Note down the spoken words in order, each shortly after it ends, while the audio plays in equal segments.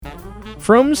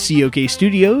From COK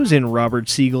Studios in Robert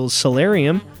Siegel's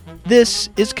Solarium, this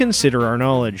is Consider Our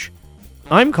Knowledge.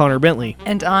 I'm Connor Bentley.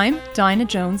 And I'm Dinah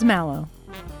Jones-Mallow.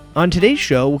 On today's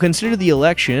show, we'll consider the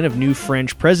election of new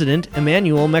French President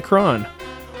Emmanuel Macron.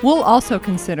 We'll also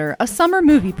consider a summer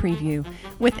movie preview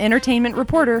with entertainment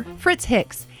reporter Fritz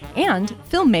Hicks and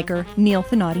filmmaker Neil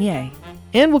Thenardier.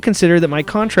 And we'll consider that my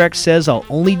contract says I'll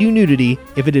only do nudity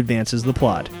if it advances the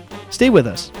plot. Stay with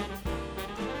us.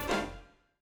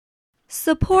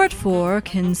 Support for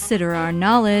Consider Our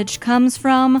Knowledge comes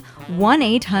from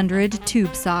 1-800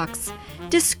 Tube-Socks,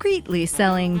 discreetly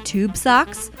selling tube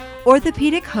socks,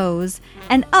 orthopedic hose,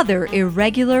 and other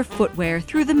irregular footwear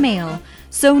through the mail,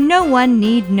 so no one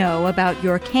need know about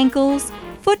your cankles,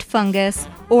 foot fungus,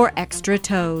 or extra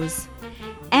toes.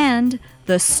 And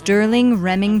the Sterling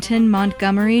Remington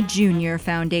Montgomery Jr.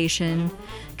 Foundation,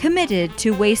 committed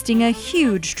to wasting a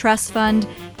huge trust fund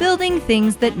building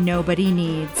things that nobody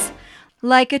needs.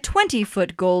 Like a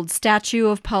 20-foot gold statue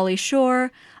of Pauly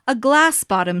Shore, a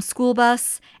glass-bottom school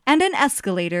bus, and an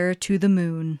escalator to the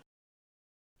moon.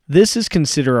 This is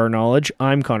Consider Our Knowledge.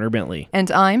 I'm Connor Bentley.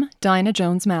 And I'm Dinah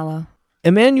Jones-Mallow.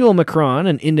 Emmanuel Macron,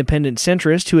 an independent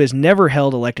centrist who has never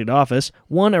held elected office,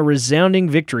 won a resounding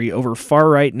victory over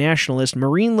far-right nationalist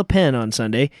Marine Le Pen on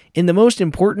Sunday in the most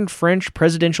important French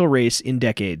presidential race in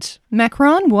decades.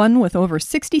 Macron won with over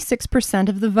 66%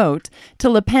 of the vote to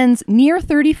Le Pen's near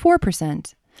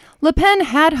 34%. Le Pen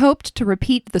had hoped to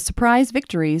repeat the surprise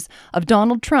victories of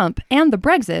Donald Trump and the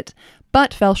Brexit,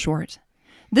 but fell short.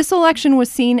 This election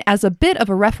was seen as a bit of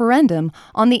a referendum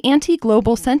on the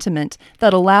anti-global sentiment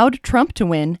that allowed Trump to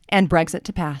win and Brexit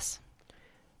to pass.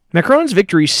 Macron's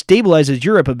victory stabilizes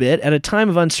Europe a bit at a time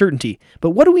of uncertainty,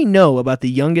 but what do we know about the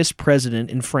youngest president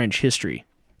in French history?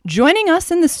 Joining us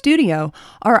in the studio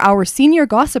are our senior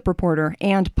gossip reporter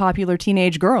and popular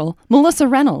teenage girl, Melissa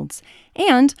Reynolds,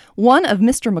 and one of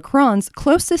Mr. Macron's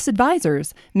closest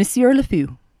advisors, Monsieur Le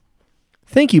Fou.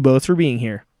 Thank you both for being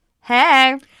here.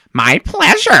 Hey! My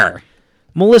pleasure.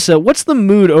 Melissa, what's the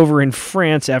mood over in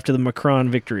France after the Macron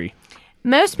victory?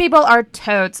 Most people are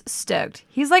totes stoked.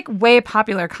 He's like way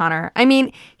popular, Connor. I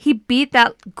mean, he beat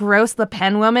that gross Le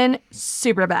Pen woman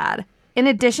super bad. In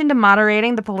addition to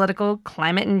moderating the political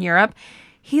climate in Europe,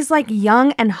 he's like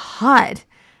young and hot.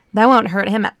 That won't hurt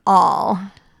him at all.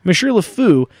 Monsieur Le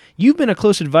Fou, you've been a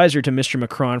close advisor to Mr.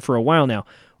 Macron for a while now.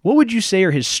 What would you say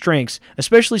are his strengths,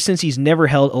 especially since he's never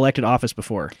held elected office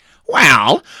before?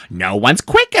 Well, no one's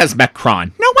quick as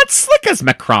Macron. No one's slick as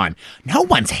Macron. No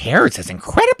one's hair is as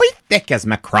incredibly thick as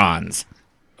Macron's.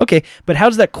 Okay, but how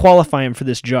does that qualify him for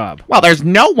this job? Well, there's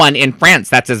no one in France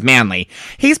that's as manly.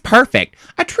 He's perfect.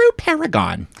 A true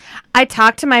paragon. I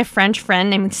talked to my French friend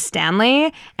named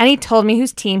Stanley, and he told me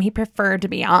whose team he preferred to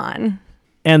be on.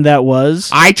 And that was?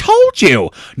 I told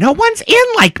you. No one's in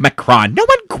like Macron. No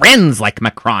one grins like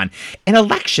Macron. In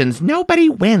elections, nobody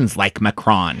wins like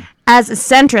Macron. As a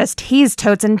centrist, he's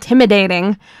totes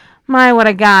intimidating. My, what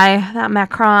a guy, that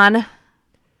Macron.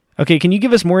 Okay, can you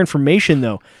give us more information,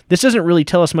 though? This doesn't really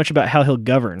tell us much about how he'll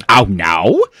govern. Oh,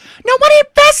 no? Nobody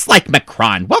invests like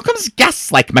Macron. Welcomes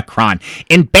guests like Macron.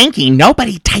 In banking,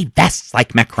 nobody divests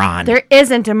like Macron. There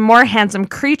isn't a more handsome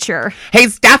creature.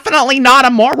 He's definitely not a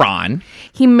moron.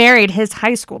 He married his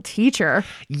high school teacher.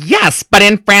 Yes, but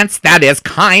in France, that is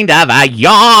kind of a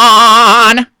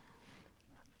yawn.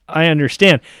 I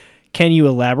understand. Can you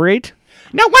elaborate?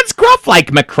 No one's gruff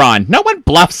like Macron. No one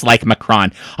bluffs like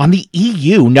Macron. On the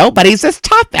EU, nobody's as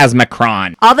tough as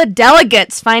Macron. All the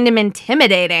delegates find him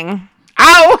intimidating.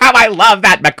 Oh, how I love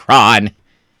that Macron.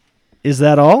 Is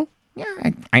that all?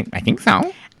 Yeah, I think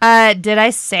so. Did I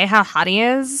say how hot he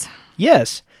is?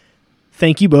 Yes.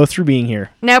 Thank you both for being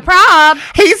here. No prob.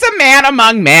 He's a man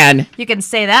among men. You can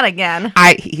say that again.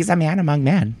 He's a man among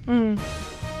men.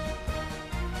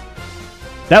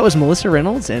 That was Melissa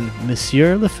Reynolds and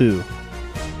Monsieur Le Fou.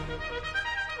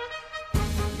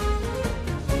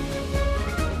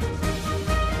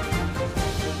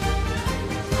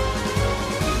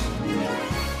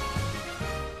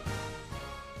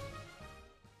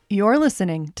 You're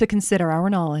listening to Consider Our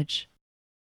Knowledge.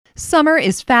 Summer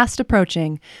is fast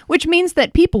approaching, which means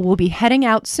that people will be heading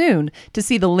out soon to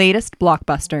see the latest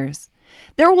blockbusters.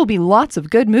 There will be lots of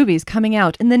good movies coming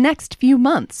out in the next few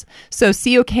months, so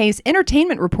COK's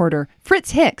entertainment reporter,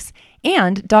 Fritz Hicks,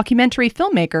 and documentary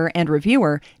filmmaker and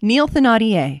reviewer, Neil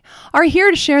Thenardier, are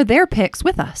here to share their picks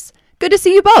with us. Good to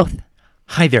see you both.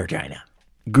 Hi there, Dinah.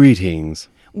 Greetings.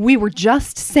 We were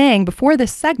just saying before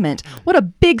this segment what a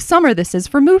big summer this is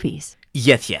for movies.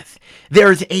 Yes.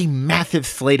 There's a massive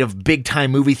slate of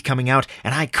big-time movies coming out,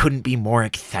 and I couldn't be more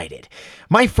excited.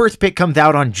 My first pick comes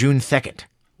out on June 2nd,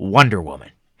 Wonder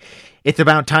Woman. It's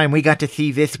about time we got to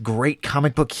see this great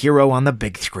comic book hero on the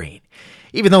big screen.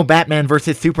 Even though Batman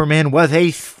vs. Superman was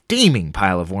a steaming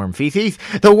pile of warm feces,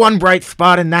 the one bright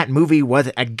spot in that movie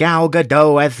was Gal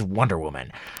Gadot as Wonder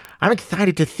Woman. I'm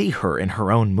excited to see her in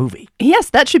her own movie. Yes,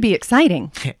 that should be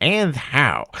exciting. And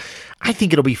how? I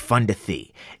think it'll be fun to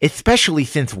see, especially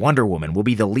since Wonder Woman will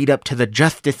be the lead up to the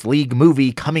Justice League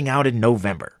movie coming out in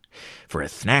November. For a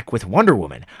snack with Wonder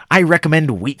Woman, I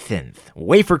recommend Wheat Thins,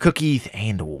 wafer cookies,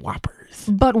 and Whoppers.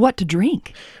 But what to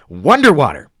drink? Wonder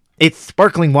Water. It's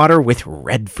sparkling water with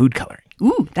red food coloring.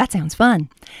 Ooh, that sounds fun.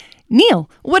 Neil,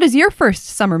 what is your first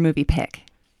summer movie pick?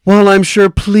 While I'm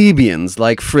sure plebeians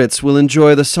like Fritz will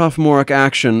enjoy the sophomoric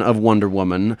action of Wonder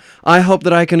Woman, I hope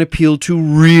that I can appeal to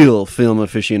real film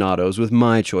aficionados with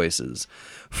my choices.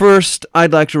 First,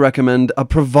 I'd like to recommend a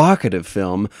provocative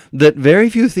film that very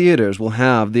few theaters will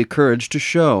have the courage to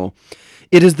show.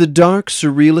 It is the dark,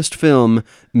 surrealist film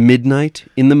Midnight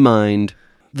in the Mind.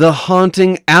 The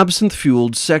haunting,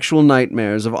 absinthe-fueled sexual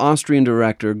nightmares of Austrian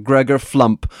director Gregor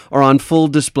Flump are on full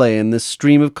display in this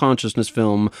stream of consciousness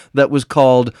film that was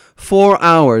called 4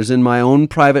 Hours in My Own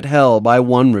Private Hell by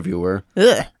one reviewer.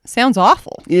 Ugh, sounds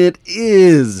awful. It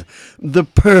is the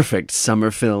perfect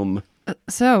summer film.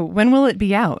 So, when will it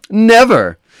be out?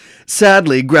 Never!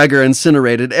 Sadly, Gregor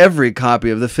incinerated every copy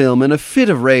of the film in a fit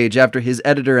of rage after his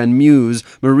editor and muse,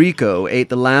 Mariko, ate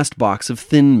the last box of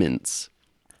Thin Mints.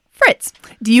 Fritz,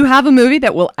 do you have a movie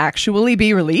that will actually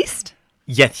be released?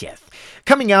 Yes.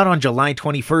 Coming out on July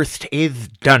 21st is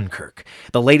Dunkirk,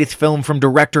 the latest film from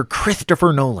director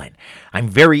Christopher Nolan. I'm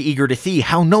very eager to see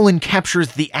how Nolan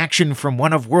captures the action from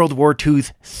one of World War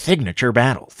II's signature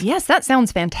battles. Yes, that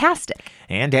sounds fantastic.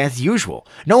 And as usual,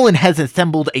 Nolan has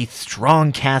assembled a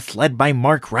strong cast led by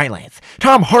Mark Rylance,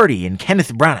 Tom Hardy, and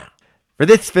Kenneth Branagh. For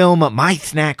this film, my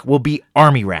snack will be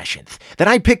army rations that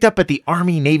I picked up at the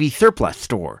Army-Navy surplus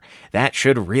store. That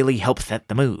should really help set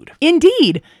the mood.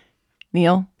 Indeed.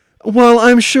 Neil? While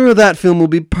I'm sure that film will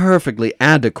be perfectly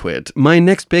adequate, my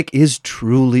next pick is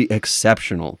truly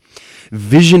exceptional.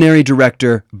 Visionary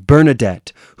director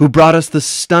Bernadette, who brought us the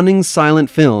stunning silent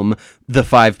film The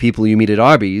 5 People You Meet at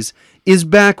Arby's, is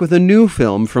back with a new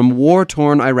film from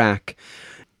war-torn Iraq.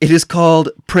 It is called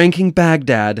Pranking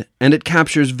Baghdad, and it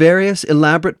captures various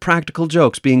elaborate practical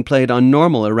jokes being played on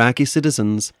normal Iraqi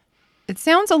citizens. It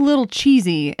sounds a little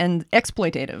cheesy and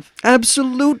exploitative.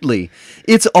 Absolutely.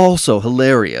 It's also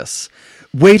hilarious.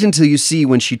 Wait until you see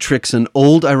when she tricks an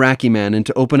old Iraqi man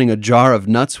into opening a jar of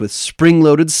nuts with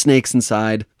spring-loaded snakes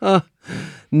inside.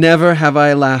 Never have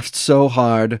I laughed so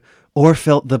hard or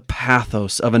felt the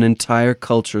pathos of an entire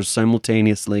culture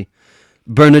simultaneously.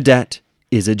 Bernadette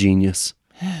is a genius.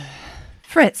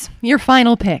 Fritz, your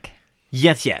final pick.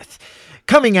 Yes.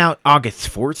 Coming out August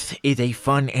 4th is a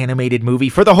fun animated movie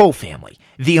for the whole family,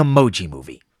 The Emoji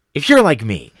Movie. If you're like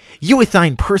me, you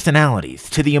assign personalities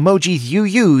to the emojis you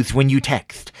use when you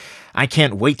text. I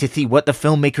can't wait to see what the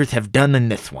filmmakers have done in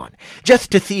this one,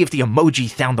 just to see if the emojis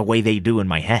sound the way they do in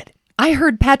my head. I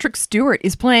heard Patrick Stewart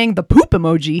is playing the poop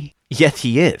emoji. Yes,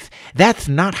 he is. That's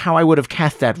not how I would have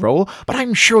cast that role, but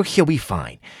I'm sure he'll be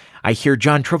fine. I hear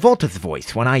John Travolta's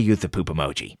voice when I use the poop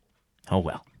emoji. Oh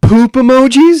well. Poop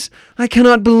emojis? I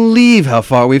cannot believe how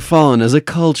far we've fallen as a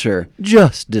culture.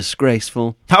 Just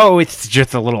disgraceful. Oh, it's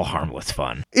just a little harmless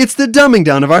fun. It's the dumbing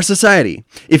down of our society.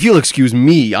 If you'll excuse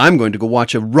me, I'm going to go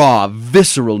watch a raw,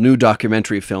 visceral new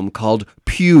documentary film called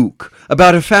Puke,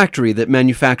 about a factory that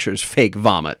manufactures fake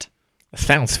vomit.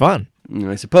 Sounds fun.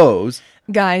 I suppose.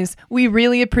 Guys, we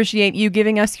really appreciate you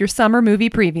giving us your summer movie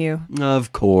preview.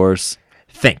 Of course.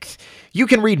 Thanks. You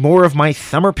can read more of my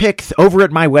summer picks over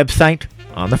at my website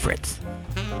on the Fritz.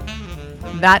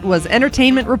 That was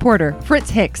entertainment reporter Fritz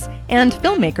Hicks and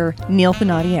filmmaker Neil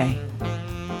Thenardier.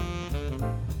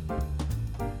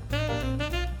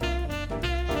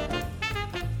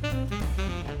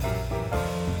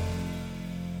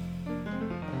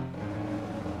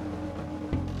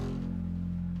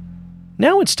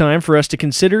 Now it's time for us to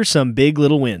consider some big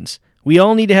little wins. We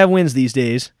all need to have wins these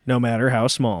days, no matter how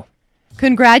small.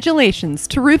 Congratulations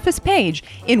to Rufus Page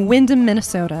in Windham,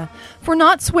 Minnesota, for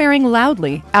not swearing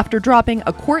loudly after dropping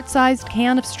a quart-sized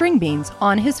can of string beans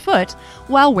on his foot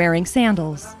while wearing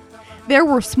sandals. There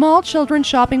were small children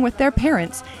shopping with their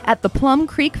parents at the Plum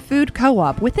Creek Food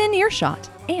Co-op within earshot,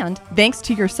 and, thanks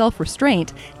to your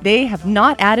self-restraint, they have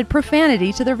not added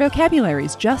profanity to their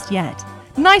vocabularies just yet.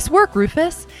 Nice work,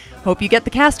 Rufus! Hope you get the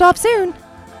cast off soon!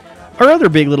 Our other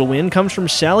big little win comes from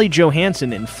Sally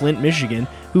Johansson in Flint, Michigan,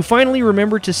 who finally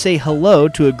remembered to say hello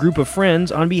to a group of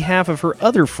friends on behalf of her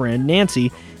other friend,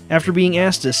 Nancy, after being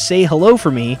asked to say hello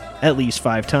for me at least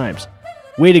 5 times.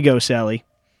 Way to go, Sally.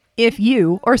 If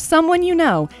you or someone you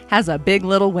know has a big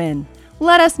little win,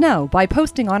 let us know by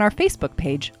posting on our Facebook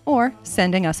page or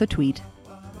sending us a tweet.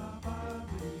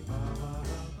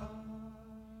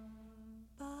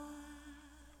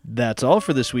 That's all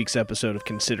for this week's episode of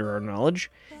Consider Our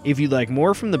Knowledge. If you'd like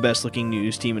more from the best-looking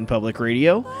news team in public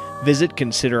radio, visit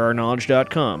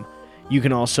considerourknowledge.com. You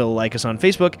can also like us on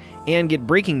Facebook and get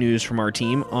breaking news from our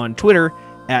team on Twitter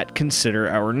at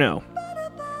ConsiderOurKnow.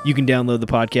 You can download the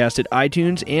podcast at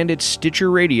iTunes and at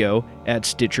Stitcher Radio at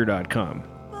Stitcher.com.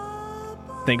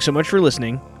 Thanks so much for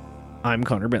listening. I'm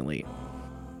Connor Bentley.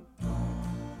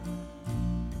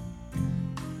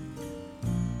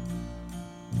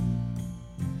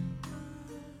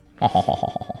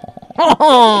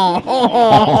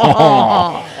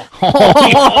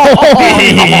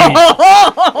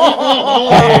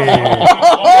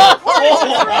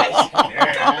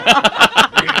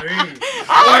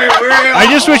 I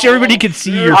just wish everybody could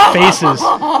see your faces.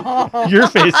 Your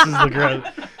faces look right.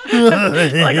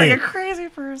 Like a crazy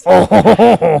person.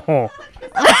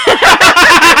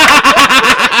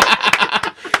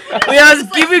 We are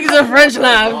giving the French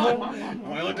laugh.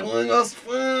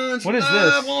 What is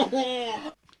this?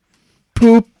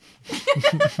 Poop.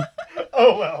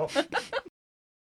 Oh well.